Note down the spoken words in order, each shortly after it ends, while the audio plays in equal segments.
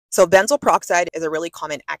So benzoyl peroxide is a really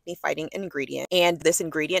common acne fighting ingredient, and this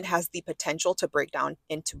ingredient has the potential to break down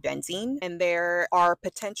into benzene. And there are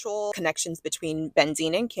potential connections between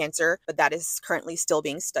benzene and cancer, but that is currently still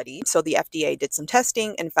being studied. So the FDA did some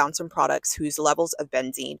testing and found some products whose levels of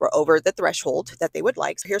benzene were over the threshold that they would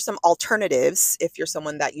like. So here's some alternatives if you're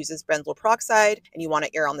someone that uses benzoyl peroxide and you want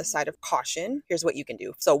to err on the side of caution. Here's what you can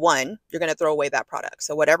do. So one, you're going to throw away that product.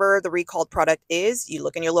 So whatever the recalled product is, you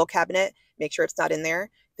look in your little cabinet, make sure it's not in there.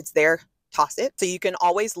 If it's there, toss it. So you can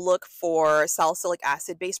always look for salicylic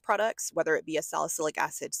acid based products, whether it be a salicylic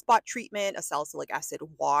acid spot treatment, a salicylic acid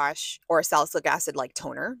wash, or a salicylic acid like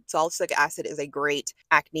toner. Salicylic acid is a great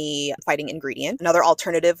acne fighting ingredient. Another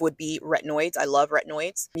alternative would be retinoids. I love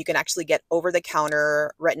retinoids. You can actually get over the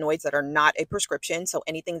counter retinoids that are not a prescription. So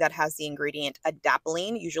anything that has the ingredient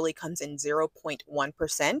adapalene usually comes in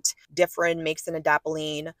 0.1%. Differin makes an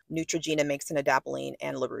adapalene, Neutrogena makes an adapalene,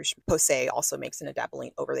 and La Roche-Posay also makes an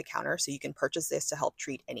adapalene over the counter. So you can purchase this to help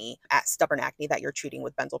treat any stubborn acne that you're treating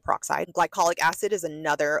with benzoyl peroxide. Glycolic acid is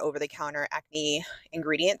another over-the-counter acne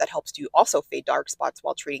ingredient that helps to also fade dark spots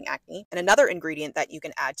while treating acne. And another ingredient that you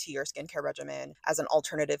can add to your skincare regimen as an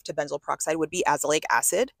alternative to benzoyl peroxide would be azelaic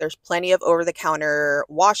acid. There's plenty of over-the-counter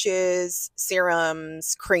washes,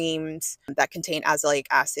 serums, creams that contain azelaic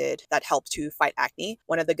acid that help to fight acne.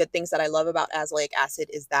 One of the good things that I love about azelaic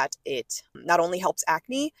acid is that it not only helps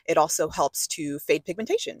acne, it also helps to fade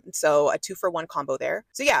pigmentation. So a 2-for-1 combo there.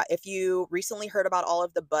 So yeah, if you recently heard about all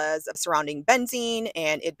of the buzz surrounding benzene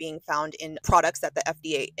and it being found in products that the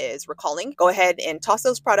FDA is recalling, go ahead and toss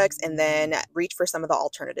those products and then reach for some of the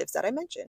alternatives that I mentioned.